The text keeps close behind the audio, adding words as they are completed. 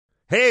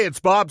Hey, it's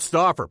Bob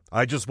Stauffer.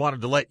 I just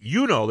wanted to let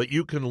you know that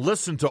you can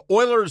listen to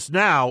Oilers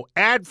Now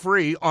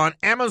ad-free on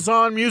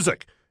Amazon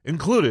Music,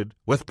 included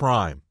with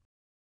Prime.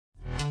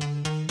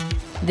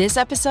 This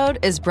episode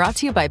is brought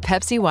to you by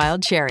Pepsi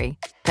Wild Cherry.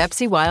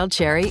 Pepsi Wild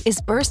Cherry is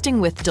bursting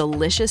with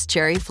delicious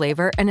cherry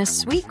flavor and a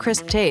sweet,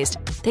 crisp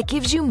taste that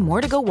gives you more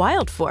to go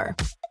wild for.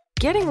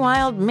 Getting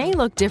wild may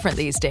look different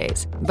these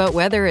days, but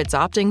whether it's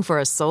opting for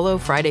a solo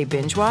Friday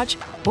binge watch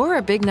or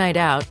a big night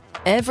out,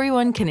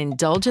 everyone can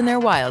indulge in their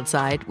wild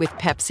side with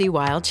Pepsi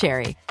Wild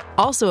Cherry.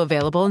 Also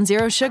available in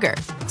Zero Sugar.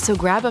 So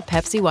grab a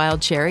Pepsi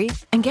Wild Cherry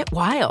and get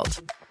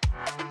wild.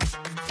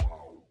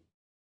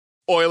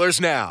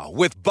 Oilers Now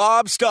with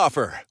Bob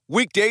Stauffer.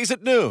 Weekdays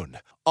at noon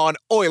on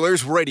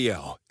Oilers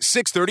Radio,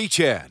 630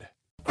 CHED.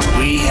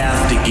 We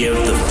have to give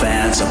the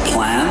fans a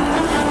plan,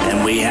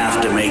 and we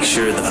have to make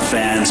sure the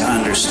fans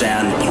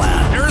understand the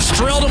plan. Nurse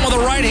drilled him with a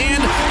right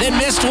hand, then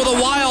missed with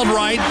a wild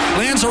right.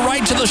 Lands a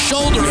right to the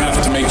shoulder. We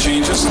have to make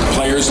changes. The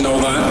players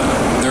know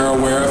that. They're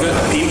aware of it.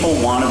 People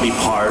want to be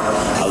part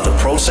of the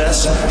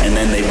process, and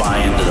then they buy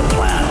into the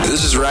plan.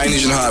 This is Ryan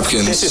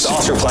Nugent-Hopkins. This is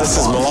Oscar Platform. This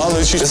is Milan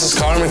Lucic. This is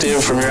Connor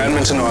McDavid from your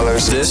Edmonton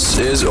Oilers. This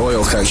is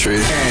Oil Country.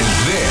 And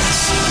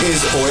this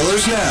is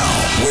Oilers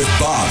Now with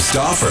Bob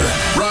Stauffer.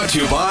 Brought to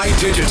you by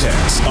Digitex.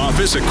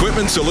 Office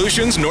Equipment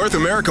Solutions North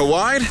America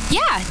wide?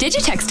 Yeah,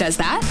 Digitex does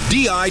that.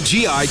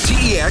 digitex.ca.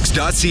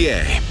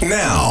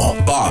 Now,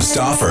 Bob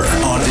Stauffer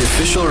on the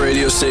official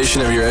radio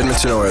station of your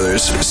Edmonton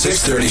Oilers,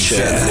 630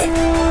 CHED.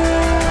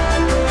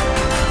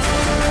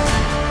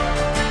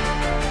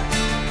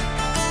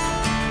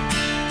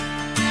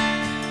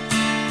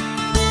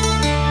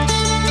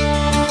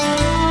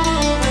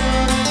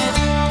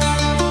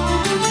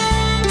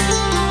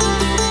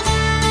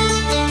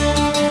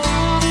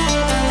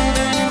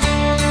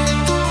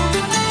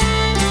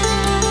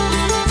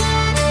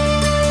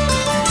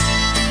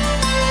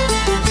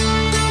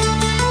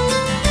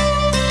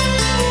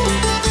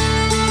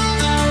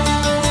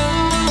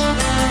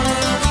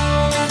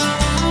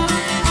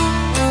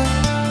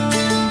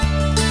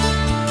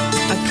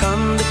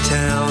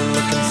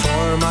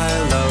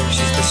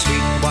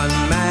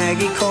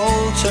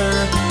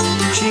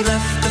 She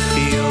left the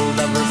field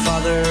of her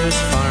father's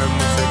farm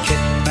with a kit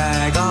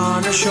bag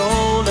on her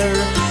shoulder.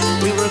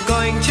 We were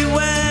going to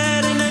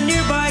wed in a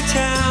nearby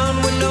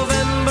town when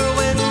November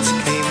winds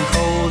came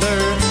colder.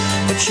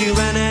 But she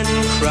ran and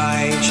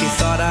cried, she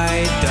thought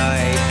I'd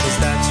died, 'cause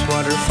that's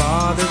what her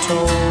father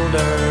told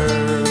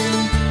her.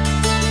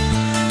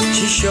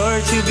 She's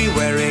sure to be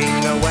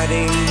wearing a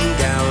wedding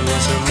gown,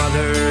 was her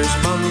mother's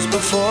mums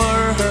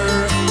before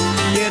her.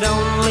 You'd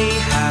only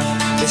have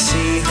to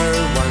see her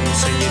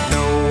once and you'd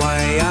know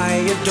why I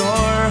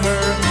adore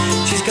her.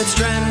 She's got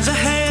strands of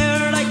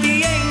hair like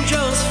the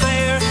angels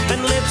fair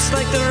and lips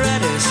like the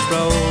reddest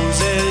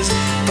roses.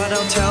 But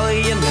I'll tell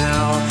you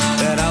now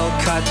that I'll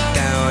cut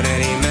down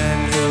any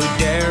man who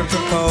dare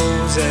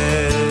propose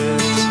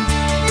it.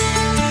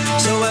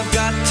 So I've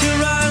got to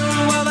run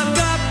while I've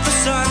got the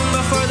sun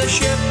before the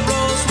ship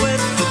rolls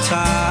with the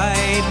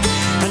tide,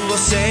 and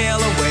we'll sail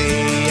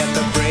away at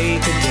the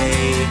break of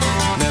day.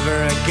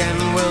 Never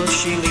again will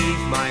she leave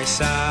my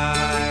side.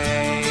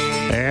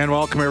 And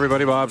welcome,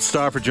 everybody. Bob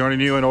Stauffer joining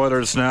you in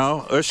Oilers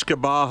Now.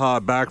 Ushka Baha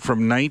back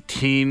from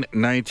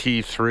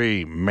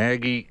 1993.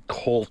 Maggie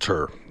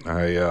Coulter.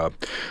 I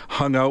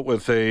hung out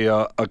with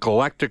a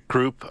eclectic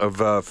group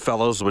of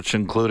fellows, which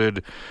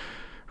included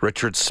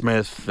Richard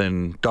Smith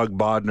and Doug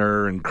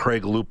Bodner and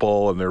Craig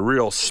Lupul, and they're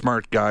real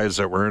smart guys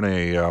that were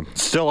in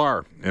still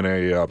are in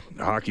a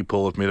hockey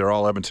pool with me. They're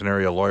all Edmonton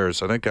area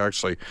lawyers. I think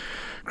actually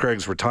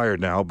Craig's retired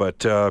now,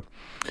 but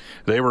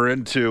they were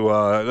into,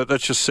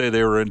 let's just say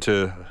they were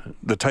into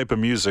the type of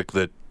music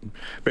that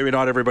maybe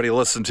not everybody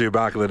listened to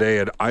back in the day.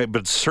 And I've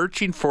been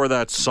searching for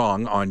that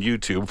song on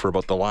YouTube for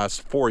about the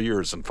last 4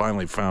 years and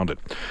finally found it.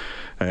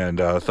 And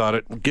thought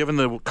it, given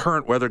the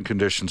current weather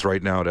conditions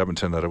right now at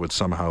Edmonton, that it would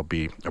somehow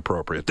be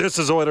appropriate. This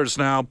is Oilers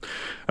Now.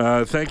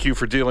 Thank you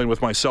for dealing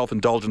with my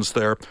self-indulgence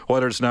there.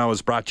 Oilers Now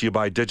is brought to you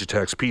by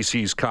Digitex,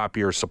 PCs,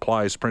 copiers,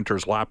 supplies,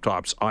 printers,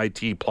 laptops,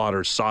 IT,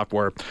 plotters,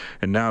 software.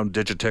 And now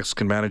Digitex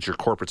can manage your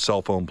corporate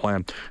cell phone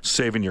plan,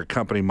 saving your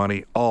company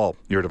money. All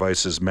your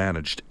devices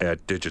managed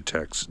at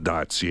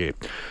digitex.ca.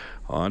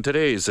 On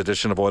today's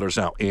edition of Oilers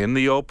Now, in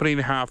the opening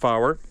half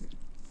hour,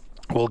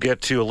 we'll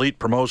get to Elite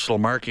Promotional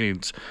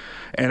Marketing's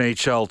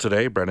NHL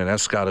today. Brendan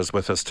Escott is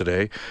with us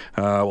today.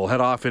 We'll head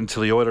off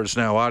into the Oilers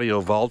Now audio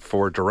vault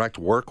for direct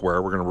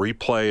workwear. We're going to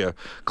replay a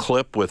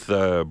clip with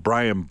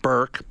Brian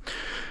Burke.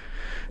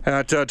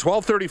 At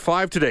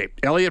 12:35 today,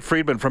 Elliot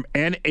Friedman from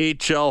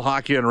NHL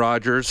Hockey and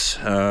Rogers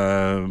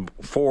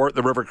for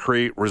the River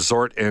Cree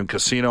Resort and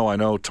Casino. I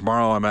know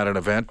tomorrow I'm at an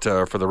event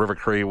for the River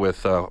Cree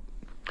with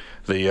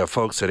the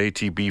folks at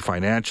ATB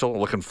Financial.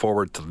 Looking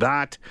forward to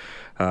that.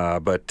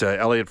 But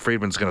Elliot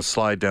Friedman's going to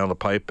slide down the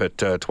pipe at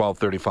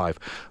 12:35.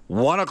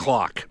 1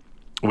 o'clock.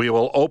 we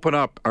will open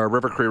up our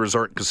River Cree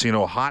Resort and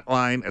Casino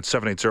hotline at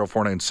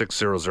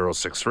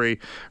 780-496-0063.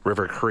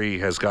 River Cree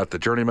has got the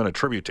Journeyman, a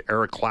tribute to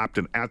Eric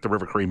Clapton at the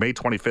River Cree, May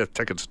 25th.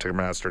 Tickets at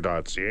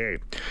Ticketmaster.ca.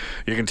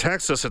 You can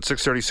text us at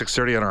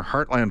 630-630 on our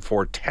Heartland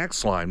Ford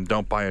text line.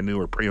 Don't buy a new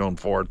or pre-owned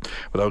Ford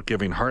without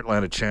giving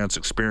Heartland a chance.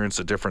 Experience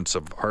the difference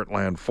of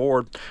Heartland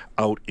Ford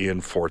out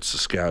in Fort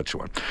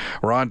Saskatchewan.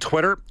 We're on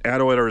Twitter,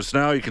 at Oilers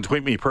Now. You can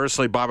tweet me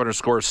personally,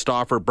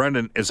 Bob_Stauffer.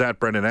 Brendan is at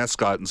Brendan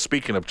Escott. And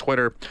speaking of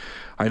Twitter,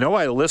 I know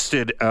I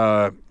listed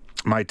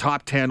my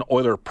top 10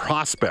 Oiler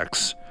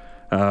prospects.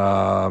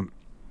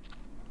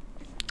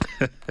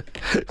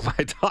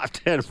 My top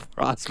 10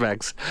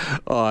 prospects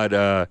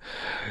on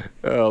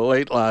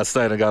late last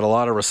night. I got a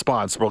lot of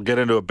response. We'll get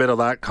into a bit of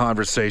that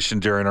conversation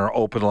during our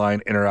open line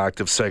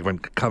interactive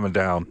segment coming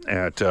down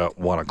at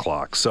 1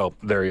 o'clock. So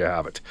there you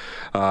have it.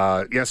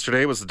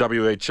 Yesterday was the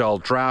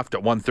WHL draft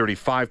at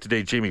 1:35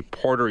 today. Jamie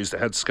Porter, he's the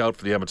head scout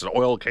for the Edmonton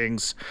Oil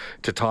Kings,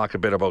 to talk a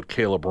bit about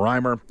Caleb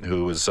Reimer,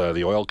 who is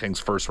the Oil Kings'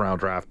 first-round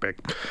draft pick,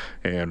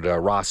 and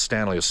Ross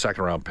Stanley, a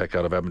second-round pick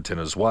out of Edmonton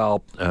as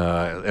well.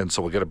 And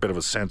so we'll get a bit of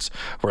a sense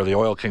where the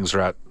Oil Kings are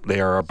at. They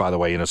are, by the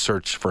way, in a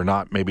search for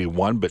not maybe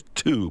one, but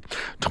two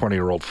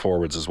 20-year-old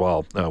forwards as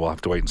well. We'll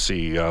have to wait and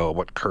see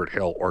what Kurt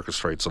Hill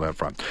orchestrates on that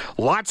front.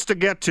 Lots to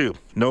get to,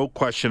 no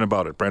question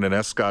about it. Brendan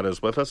Escott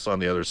is with us on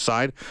the other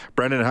side.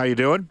 Brendan, how you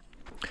doing?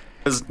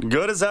 As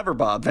good as ever,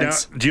 Bob.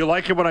 Thanks. Now, do you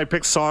like it when I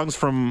pick songs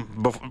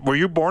from... Were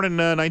you born in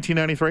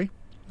 1993?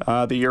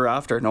 The year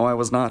after. No, I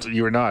was not.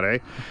 You were not, eh?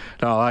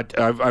 No,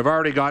 I've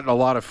already gotten a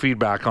lot of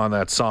feedback on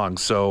that song,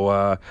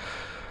 so...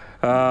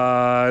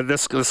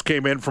 This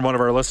came in from one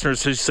of our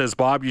listeners. He says,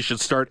 Bob, you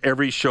should start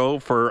every show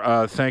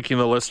for thanking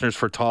the listeners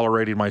for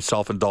tolerating my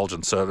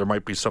self-indulgence. There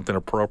might be something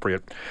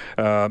appropriate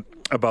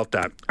about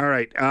that. All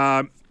right.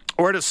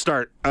 Where to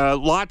start?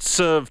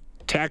 Lots of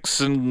texts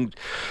and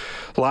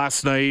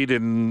last night,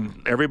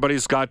 and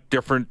everybody's got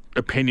different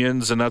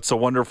opinions, and that's a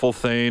wonderful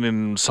thing.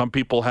 And some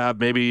people have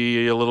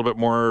maybe a little bit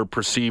more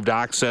perceived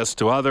access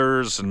to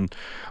others. And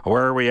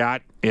where are we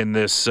at in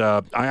this?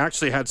 I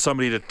actually had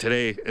somebody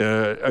today,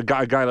 a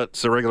guy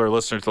that's a regular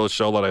listener to the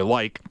show that I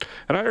like,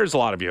 and there's a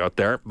lot of you out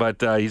there,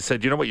 but he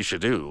said, you know what you should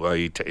do?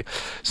 He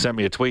sent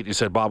me a tweet, and he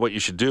said, Bob, what you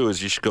should do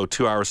is you should go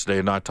 2 hours today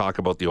and not talk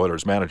about the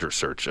Oilers manager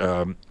search.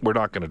 We're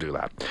not going to do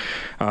that.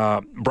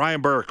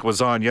 Brian Burke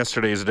was on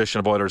yesterday's edition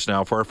of Oilers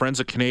Now for our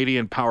friends at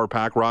Canadian Power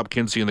Pack, Rob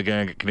Kinsey and the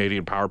gang at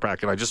Canadian Power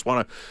Pack, and I just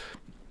want to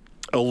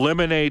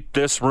eliminate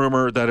this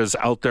rumor that is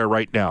out there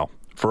right now.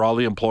 For all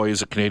the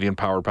employees at Canadian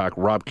Power Pack,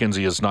 Rob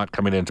Kinsey is not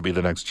coming in to be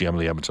the next GM of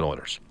the Edmonton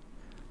Oilers.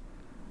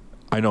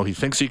 I know he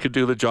thinks he could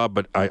do the job,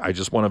 but I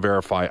just want to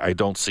verify I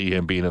don't see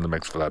him being in the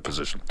mix for that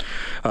position.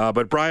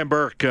 But Brian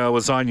Burke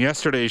was on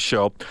yesterday's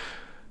show.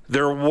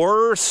 There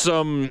were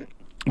some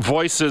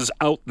voices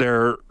out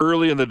there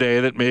early in the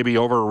day that maybe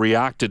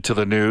overreacted to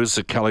the news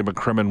that Kelly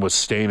McCrimmon was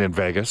staying in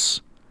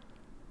Vegas,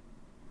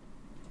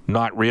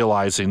 not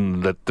realizing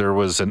that there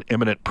was an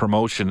imminent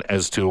promotion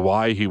as to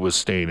why he was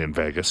staying in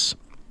Vegas.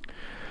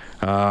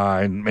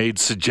 And made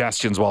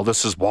suggestions, well,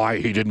 this is why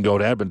he didn't go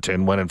to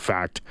Edmonton, when in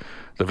fact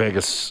the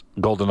Vegas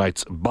Golden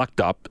Knights bucked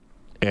up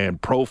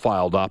and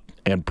profiled up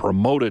and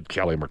promoted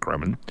Kelly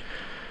McCrimmon.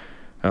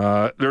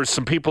 There's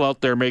some people out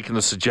there making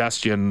the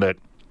suggestion that,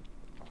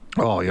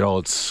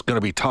 it's going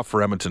to be tough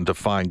for Edmonton to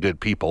find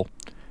good people.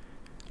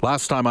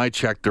 Last time I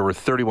checked, there were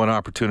 31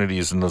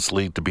 opportunities in this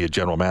league to be a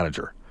general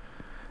manager.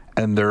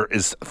 And there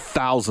is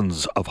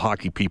thousands of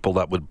hockey people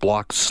that would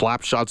block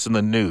slap shots in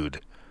the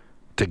nude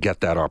to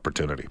get that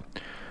opportunity.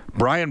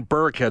 Brian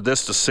Burke had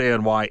this to say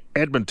on why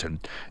Edmonton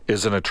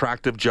is an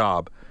attractive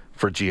job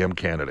for GM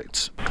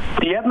candidates.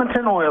 The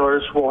Edmonton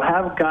Oilers will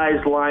have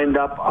guys lined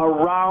up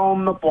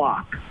around the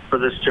block for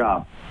this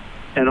job,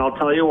 and I'll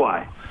tell you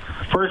why.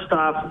 First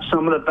off,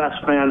 some of the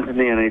best fans in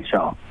the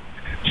NHL.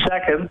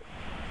 Second,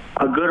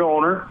 a good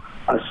owner,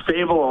 a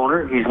stable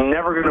owner. He's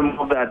never going to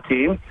move that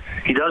team.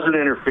 He doesn't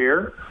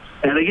interfere.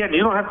 And again,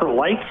 you don't have to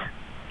like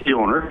the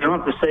owner. You don't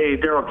have to say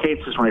Daryl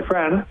Cates is my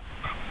friend.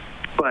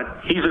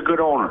 But he's a good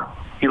owner.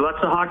 He lets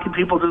the hockey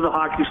people do the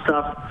hockey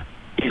stuff.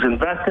 He's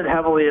invested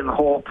heavily in the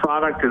whole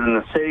product and in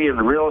the city and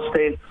the real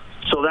estate,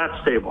 so that's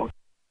stable.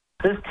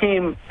 This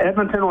team,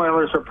 Edmonton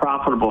Oilers, are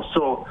profitable,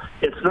 so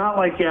it's not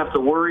like you have to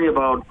worry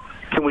about,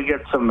 can we get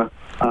some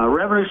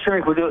revenue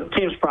sharing? The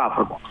team's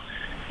profitable.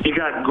 You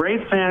got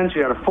great fans,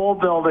 you got a full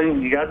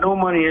building, you got no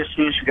money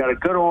issues, you got a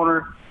good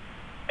owner,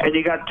 and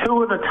you got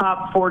two of the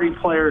top 40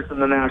 players in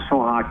the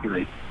National Hockey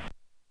League.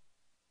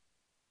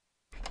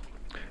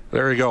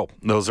 There you go.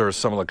 Those are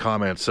some of the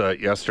comments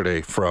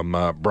yesterday from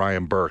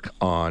Brian Burke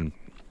on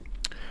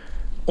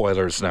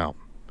Oilers Now.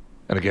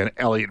 And again,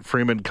 Elliot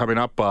Freeman coming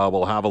up.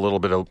 We'll have a little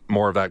bit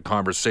more of that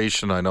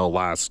conversation. I know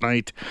last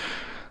night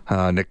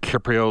Nick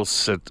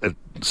Kyprios at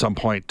some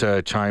point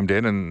chimed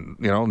in, and,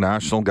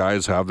 national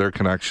guys have their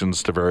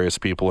connections to various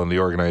people in the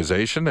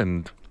organization,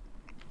 and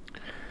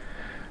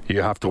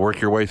you have to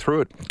work your way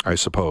through it, I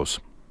suppose.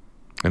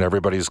 And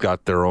everybody's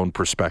got their own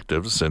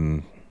perspectives,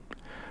 and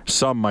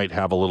some might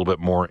have a little bit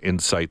more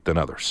insight than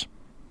others.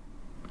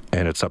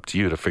 And it's up to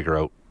you to figure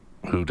out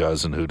who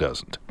does and who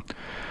doesn't.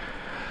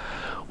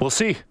 We'll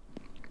see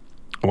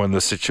when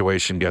the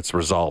situation gets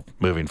resolved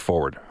moving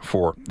forward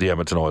for the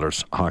Edmonton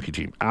Oilers hockey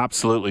team.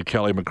 Absolutely,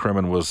 Kelly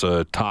McCrimmon was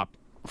a top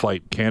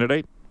flight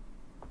candidate,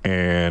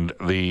 and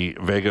the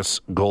Vegas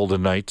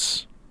Golden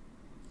Knights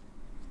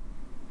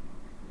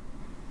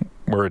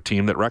were a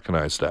team that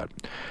recognized that.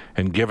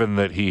 And given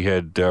that he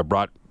had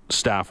brought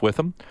staff with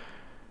him,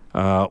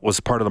 was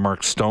part of the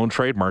Mark Stone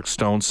trade. Mark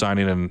Stone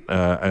signing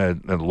a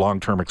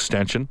long-term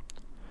extension.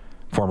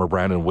 Former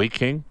Brandon Wheat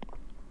King.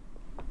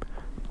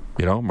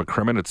 You know,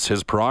 McCrimmon, it's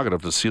his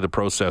prerogative to see the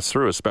process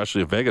through,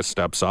 especially if Vegas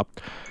steps up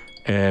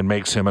and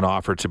makes him an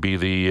offer to be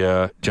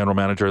the general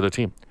manager of the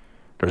team.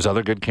 There's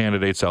other good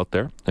candidates out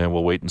there, and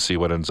we'll wait and see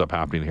what ends up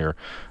happening here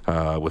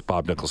with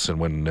Bob Nicholson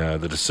when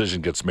the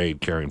decision gets made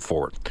carrying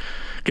forward.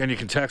 Again, you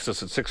can text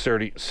us at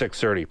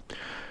 630.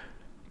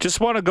 Just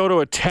want to go to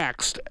a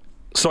text.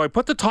 So I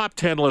put the top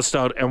 10 list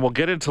out, and we'll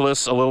get into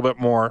this a little bit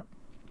more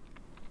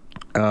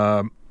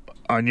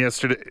on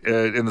yesterday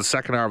in the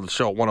second hour of the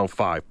show at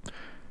 1:05.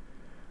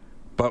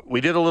 But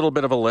we did a little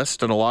bit of a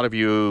list, and a lot of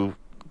you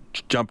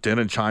jumped in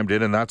and chimed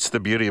in, and that's the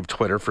beauty of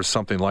Twitter for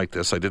something like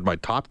this. I did my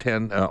top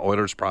 10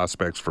 Oilers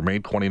prospects for May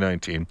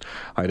 2019.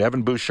 I had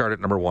Evan Bouchard at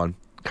number 1,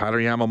 Kailer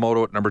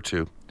Yamamoto at number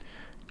 2,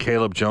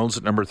 Caleb Jones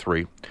at number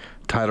 3,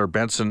 Tyler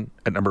Benson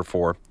at number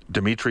 4,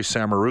 Dmitry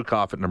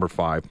Samorukov at number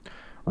 5,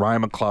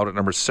 Ryan McLeod at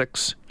number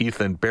 6,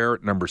 Ethan Bear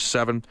at number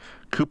 7,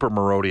 Cooper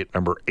Marody at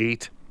number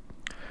 8,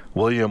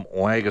 William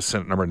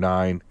Lagesson at number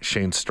 9,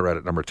 Shane Starrett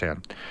at number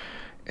 10.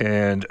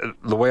 And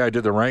the way I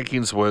did the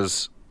rankings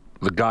was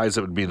the guys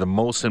that would be the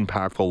most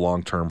impactful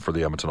long-term for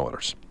the Edmonton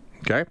Oilers.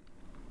 Okay?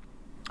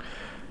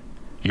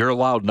 You're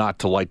allowed not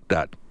to like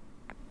that.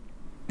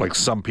 Like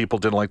some people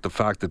didn't like the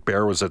fact that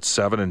Bear was at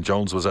 7 and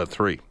Jones was at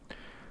 3.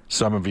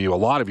 A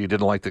lot of you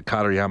didn't like that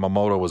Kailer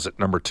Yamamoto was at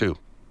number 2.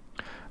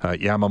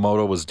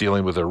 Yamamoto was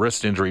dealing with a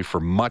wrist injury for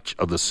much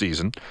of the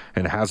season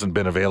and hasn't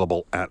been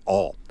available at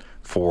all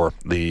for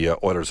the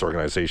Oilers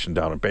organization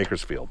down in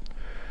Bakersfield.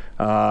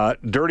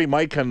 Dirty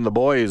Mike and the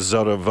boys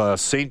out of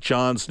St.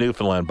 John's,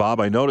 Newfoundland. Bob,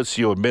 I noticed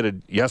you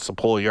admitted Jesse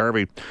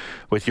Puljujärvi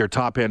with your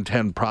top end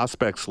 10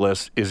 prospects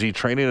list. Is he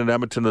training in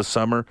Edmonton this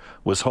summer?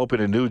 Was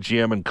hoping a new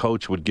GM and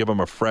coach would give him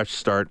a fresh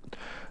start.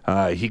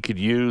 He could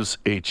use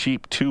a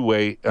cheap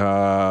two-way.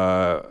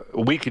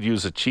 We could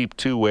use a cheap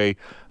two-way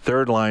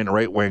third line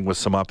right wing with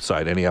some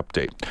upside. Any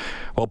update?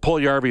 Well,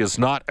 Puljujärvi is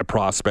not a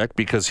prospect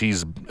because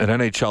he's an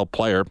NHL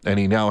player and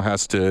he now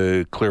has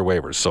to clear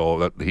waivers,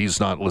 so he's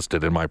not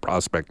listed in my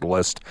prospect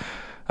list.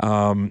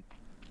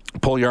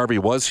 Puljujärvi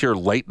was here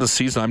late in the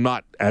season. I'm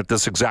not at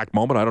this exact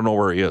moment. I don't know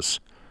where he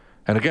is.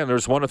 And again,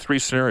 there's one of 3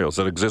 scenarios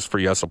that exist for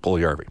Jesse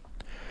Puljujärvi.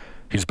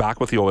 He's back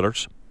with the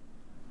Oilers.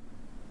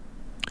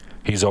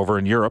 He's over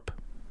in Europe,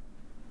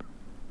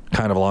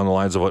 kind of along the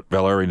lines of what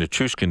Valeri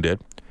Nichushkin did,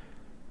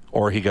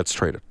 or he gets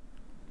traded.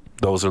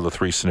 Those are the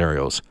 3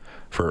 scenarios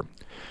for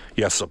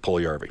Jesse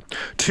Puljujärvi.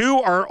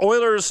 To our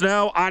Oilers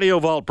Now Audio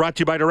Vault, brought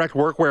to you by Direct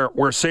Workwear,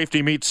 where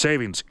safety meets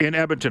savings in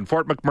Edmonton,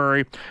 Fort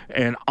McMurray,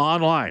 and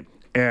online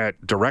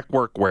at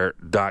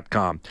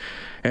directworkwear.com.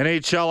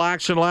 NHL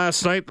action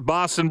last night. The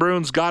Boston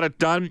Bruins got it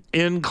done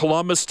in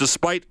Columbus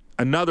despite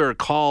another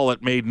call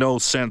that made no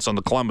sense on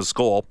the Columbus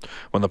goal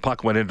when the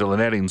puck went into the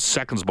netting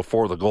seconds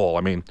before the goal.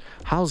 I mean,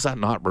 how's that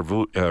not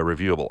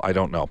reviewable? I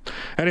don't know.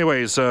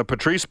 Anyways,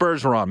 Patrice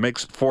Bergeron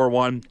makes it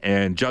 4-1,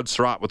 and Judd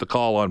Surratt with the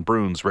call on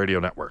Bruins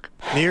Radio Network.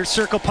 Near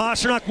circle,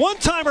 Pastrnak,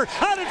 one-timer,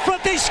 out in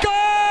front, they score!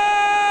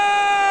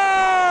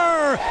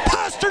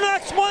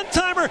 Pasternak's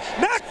one-timer,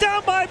 knocked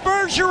down by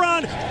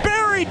Bergeron,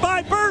 buried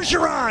by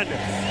Bergeron!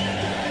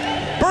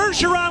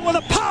 Bergeron with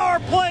a power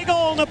play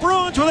goal, and the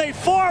Bruins with a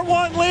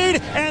 4-1 lead,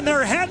 and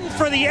they're heading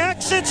for the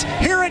exits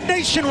here at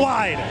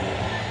Nationwide.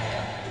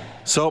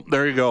 So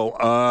there you go.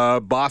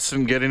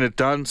 Boston getting it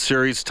done.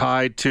 Series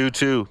tied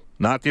 2-2.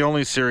 Not the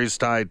only series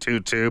tied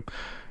 2-2.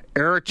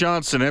 Erik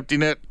Johnson, empty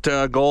net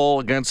goal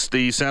against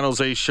the San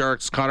Jose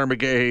Sharks. Connor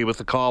McGahey with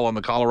the call on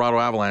the Colorado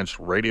Avalanche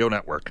Radio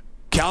Network.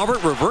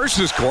 Calvert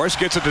reverses course,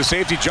 gets it to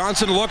safety.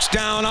 Johnson looks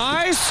down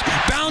ice,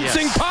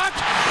 bouncing puck.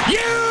 You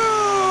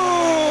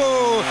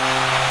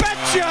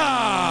betcha!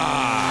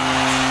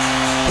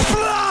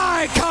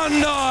 Fly,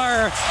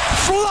 Condor!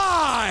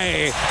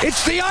 Fly!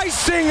 It's the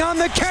icing on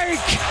the cake!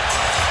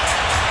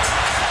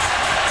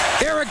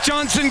 Erik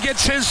Johnson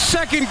gets his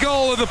second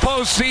goal of the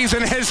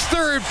postseason, his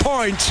 3rd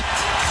point.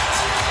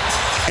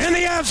 And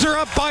the Avs are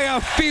up by a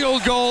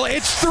field goal.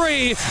 It's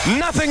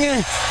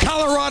 3-0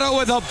 Colorado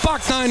with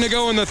 $1:09 to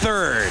go in the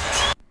 3rd.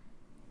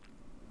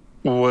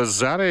 Was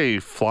that a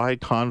fly,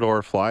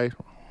 Condor fly?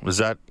 Was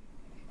that,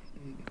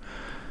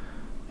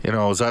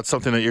 is that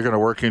something that you're going to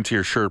work into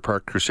your Sherwood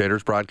Park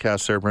Crusaders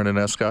broadcast there, Brendan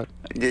Escott?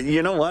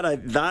 You know what?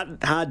 That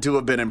had to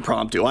have been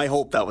impromptu. I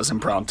hope that was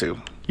impromptu.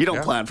 You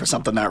don't plan for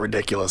something that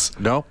ridiculous.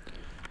 No.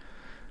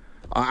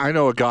 I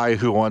know a guy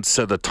who once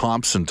said the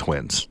Thompson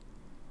twins,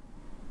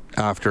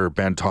 after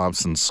Ben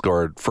Thompson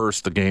scored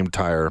first the game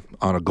tire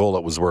on a goal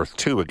that was worth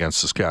 2 against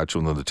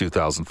Saskatchewan in the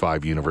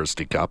 2005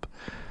 University Cup,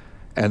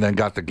 and then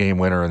got the game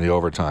winner in the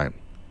overtime.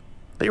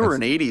 They were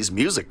an 80s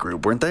music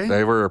group, weren't they?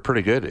 They were a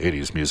pretty good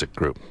 80s music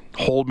group.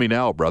 Hold Me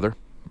Now, brother.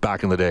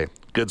 Back in the day.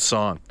 Good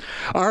song.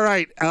 All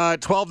right,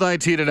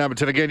 12:19 in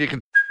Edmonton. Again, you can...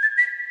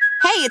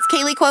 Hey, it's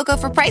Kaylee Cuoco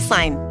for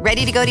Priceline.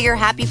 Ready to go to your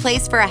happy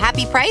place for a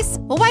happy price?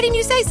 Well, why didn't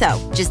you say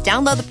so? Just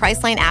download the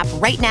Priceline app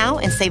right now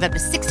and save up to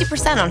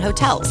 60% on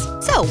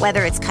hotels. So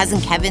whether it's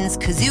Cousin Kevin's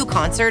Kazoo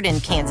Concert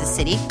in Kansas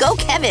City, go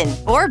Kevin,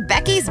 or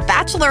Becky's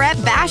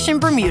Bachelorette Bash in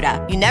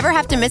Bermuda, you never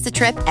have to miss a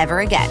trip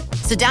ever again.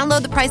 So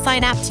download the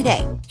Priceline app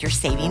today. Your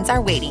savings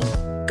are waiting.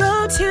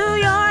 Go to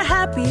your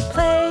happy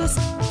place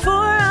for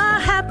a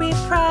happy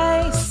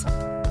price.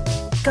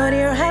 Go to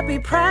your happy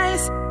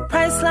price,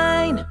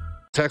 Priceline.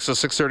 Text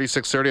us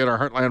 630-630 on our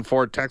Heartland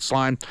Ford text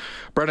line.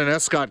 Brendan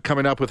Escott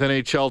coming up with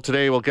NHL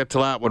Today. We'll get to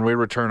that when we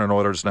return on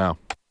Oilers Now.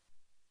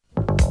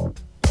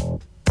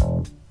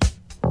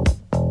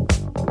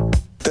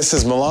 This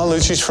is Milan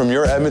Lucic from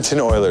your Edmonton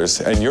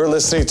Oilers, and you're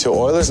listening to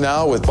Oilers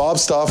Now with Bob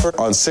Stauffer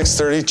on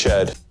 630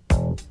 CHED.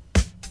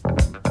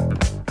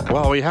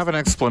 Well, we have an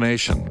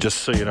explanation,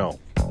 just so you know,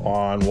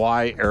 on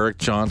why Eric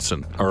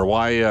Johnson, or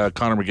why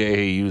Connor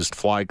McGahey used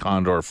Fly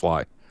Condor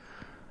Fly.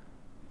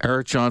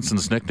 Eric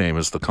Johnson's nickname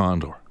is the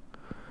Condor.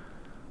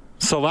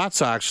 So that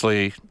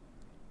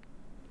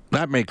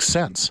makes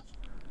sense.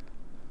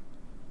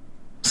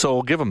 So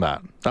we'll give him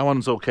that. That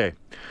one's okay.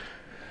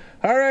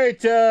 All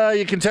right,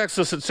 you can text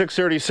us at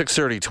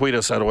 630-630. Tweet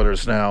us at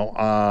Oilers Now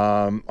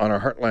on our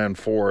Heartland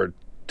Ford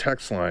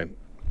text line.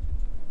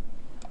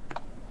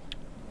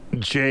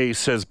 Jay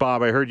says,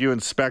 Bob, I heard you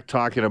and Speck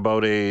talking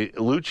about a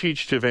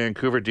Lucic to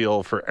Vancouver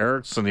deal for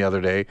Eriksson the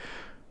other day.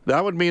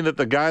 That would mean that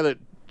the guy that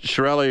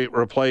Chiarelli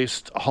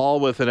replaced Hall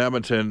with in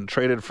Edmonton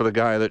traded for the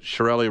guy that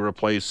Chiarelli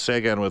replaced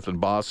Seguin with in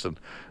Boston.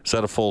 Is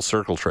that a full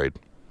circle trade?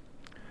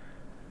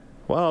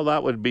 Well,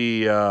 that would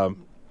be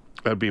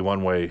that'd be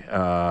one way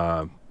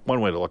to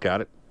look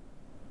at it.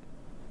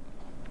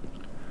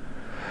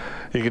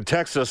 You can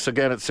text us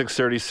again at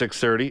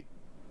 630-630.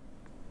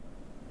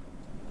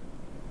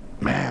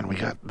 Man, we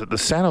got the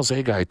San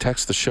Jose guy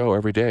texts the show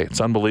every day. It's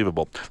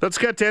unbelievable. Let's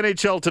get to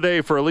NHL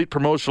Today for elite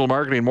promotional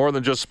marketing, more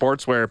than just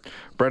sportswear.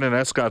 Brendan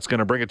Escott's going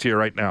to bring it to you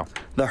right now.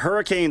 The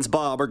Hurricanes,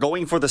 Bob, are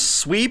going for the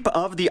sweep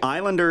of the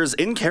Islanders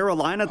in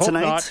Carolina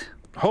tonight.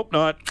 Hope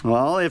not.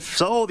 Well, if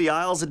so, the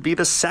Isles would be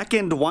the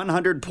second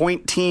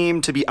 100-point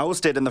team to be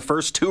ousted in the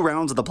first two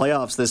rounds of the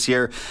playoffs this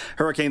year.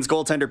 Hurricanes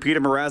goaltender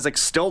Peter Mrazek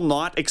still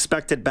not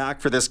expected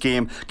back for this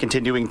game,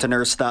 continuing to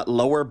nurse that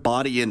lower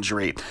body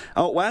injury.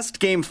 Out west,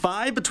 Game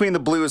 5 between the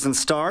Blues and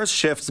Stars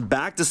shifts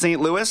back to St.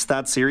 Louis.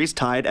 That series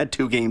tied at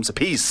 2 games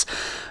apiece.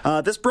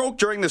 This broke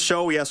during the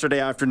show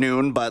yesterday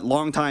afternoon, but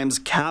longtime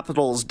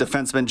Capitals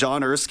defenseman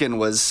John Erskine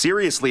was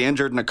seriously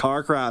injured in a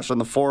car crash on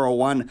the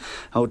 401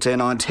 out in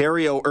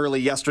Ontario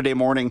early yesterday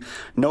morning.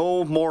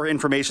 No more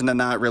information than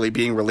that really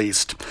being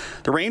released.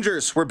 The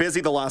Rangers were busy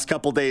the last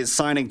couple days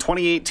signing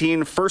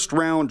 2018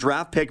 first-round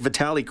draft pick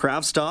Vitaly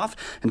Kravtsov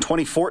and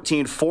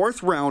 2014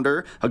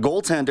 fourth-rounder, a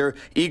goaltender,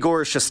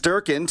 Igor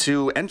Shesterkin,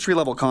 to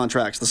entry-level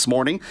contracts this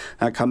morning,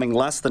 coming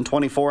less than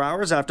 24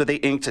 hours after they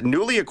inked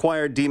newly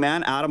acquired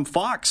D-man Adam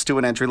Fox to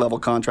an entry-level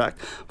contract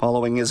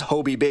following his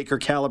Hobey Baker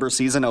caliber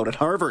season out at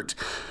Harvard.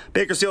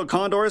 Bakersfield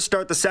Condors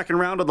start the second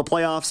round of the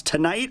playoffs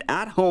tonight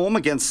at home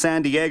against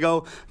San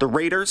Diego. The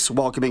Raiders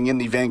welcoming in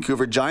the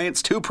Vancouver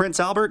Giants to Prince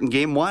Albert in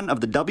Game 1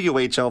 of the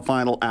WHL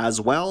Final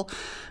as well.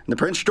 And the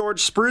Prince George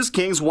Spruce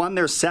Kings won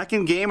their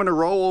second game in a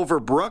row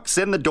over Brooks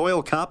in the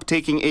Doyle Cup,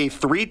 taking a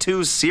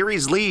 3-2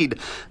 series lead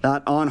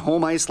on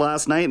home ice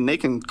last night, and they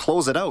can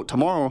close it out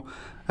tomorrow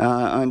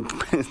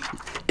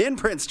in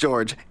Prince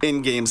George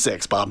in Game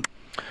 6, Bob.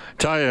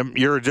 Tell you,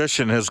 your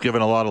edition has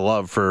given a lot of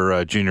love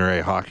for Junior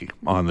A hockey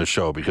on the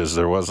show because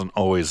there wasn't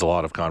always a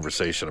lot of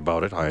conversation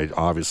about it. I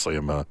obviously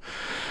am a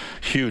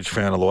huge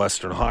fan of the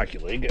Western Hockey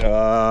League.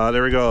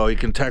 There we go. You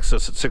can text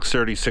us at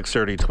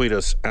 630-630. Tweet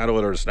us at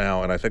Oilers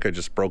Now. And I think I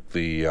just broke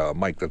the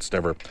mic. That's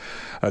never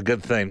a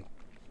good thing.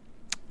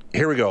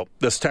 Here we go.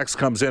 This text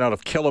comes in out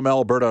of Killam,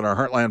 Alberta on our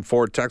Heartland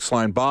Ford text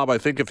line. Bob, I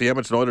think if the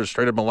Edmonton Oilers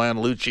traded Milan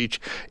Lucic,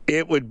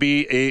 it would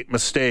be a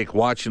mistake.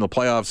 Watching the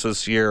playoffs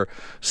this year,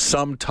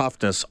 some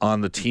toughness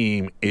on the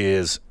team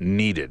is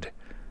needed.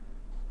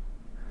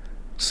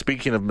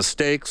 Speaking of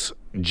mistakes,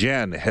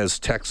 Jen has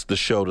texted the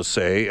show to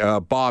say,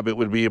 Bob, it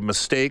would be a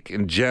mistake,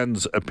 in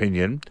Jen's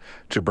opinion,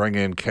 to bring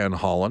in Ken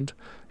Holland.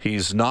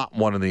 He's not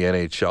one in the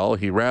NHL.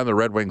 He ran the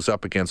Red Wings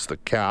up against the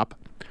cap.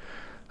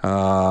 The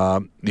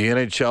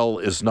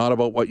NHL is not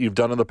about what you've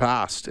done in the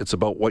past. It's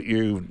about what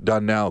you've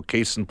done now.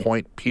 Case in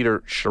point,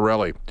 Peter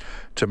Chiarelli.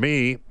 To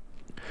me,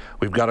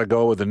 we've got to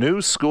go with a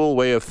new school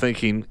way of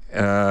thinking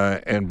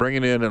and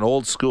bringing in an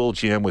old school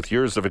GM with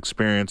years of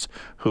experience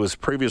who has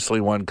previously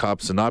won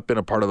cups and not been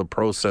a part of the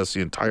process the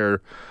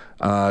entire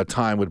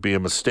time would be a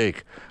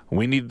mistake. Do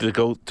we need to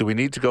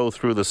go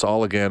through this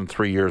all again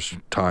 3 years'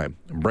 time?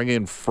 Bring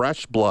in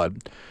fresh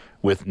blood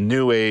with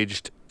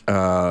new-aged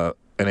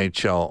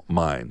NHL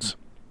minds.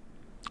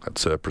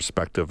 That's a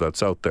perspective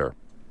that's out there.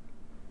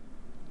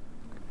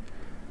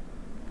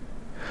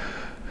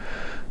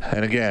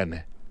 And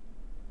again,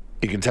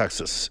 you can text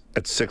us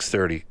at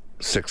 630-630.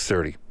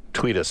 6:30.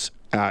 Tweet us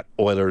at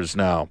Oilers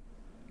Now.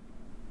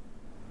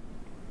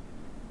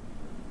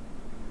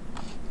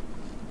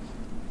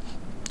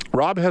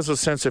 Rob has a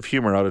sense of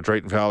humor out of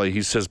Drayton Valley.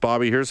 He says,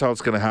 Bobby, here's how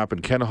it's going to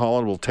happen. Ken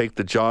Holland will take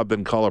the job,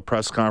 then call a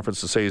press conference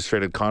to say he's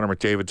traded Connor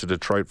McDavid to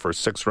Detroit for a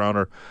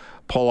 6th-rounder,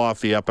 pull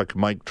off the epic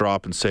mic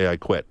drop, and say, I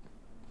quit.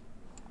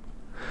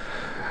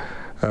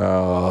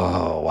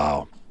 Oh,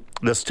 wow.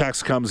 This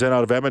text comes in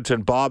out of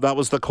Edmonton. Bob, that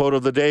was the quote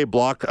of the day.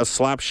 Block a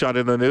slap shot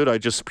in the nude. I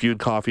just spewed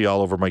coffee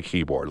all over my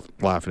keyboard.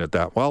 Laughing at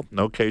that. Well,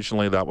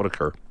 occasionally that would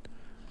occur.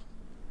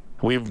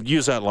 We've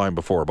used that line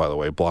before, by the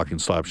way, blocking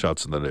slap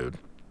shots in the nude.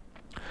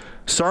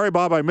 Sorry,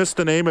 Bob, I missed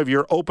the name of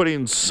your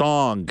opening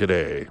song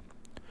today.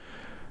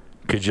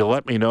 Could you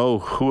let me know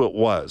who it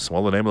was?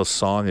 Well, the name of the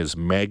song is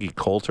Maggie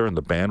Coulter, and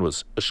the band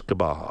was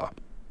Ishkabaha.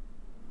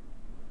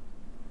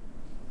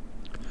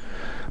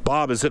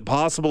 Bob, is it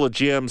possible a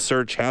GM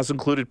search has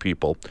included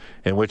people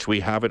in which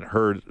we haven't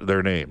heard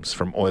their names?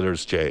 From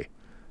Oilers J.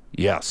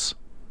 Yes.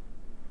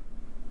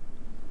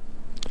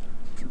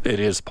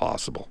 It is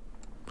possible.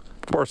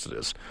 Of course it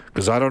is.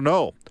 Because I don't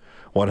know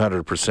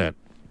 100%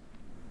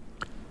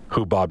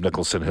 who Bob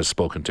Nicholson has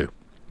spoken to.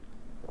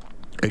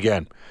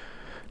 Again,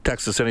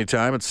 text us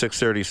anytime at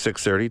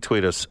 630.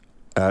 Tweet us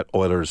at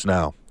Oilers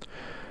Now.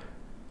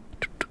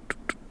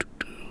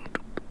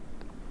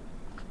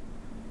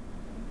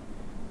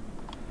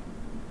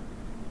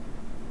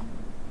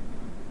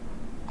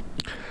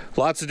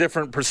 Lots of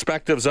different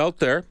perspectives out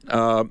there.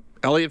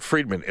 Elliot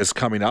Friedman is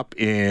coming up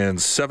in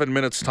 7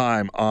 minutes'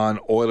 time on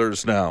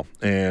Oilers Now,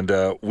 and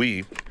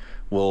we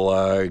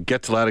will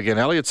get to that again.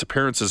 Elliot's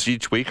appearances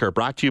each week are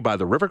brought to you by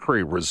the River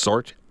Cree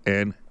Resort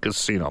and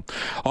Casino.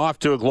 Off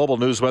to a global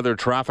news weather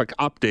traffic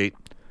update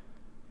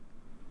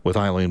with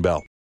Eileen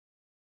Bell.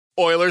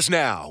 Oilers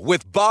Now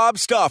with Bob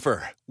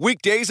Stauffer.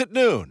 Weekdays at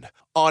noon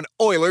on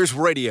Oilers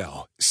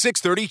Radio,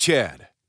 630 CHED.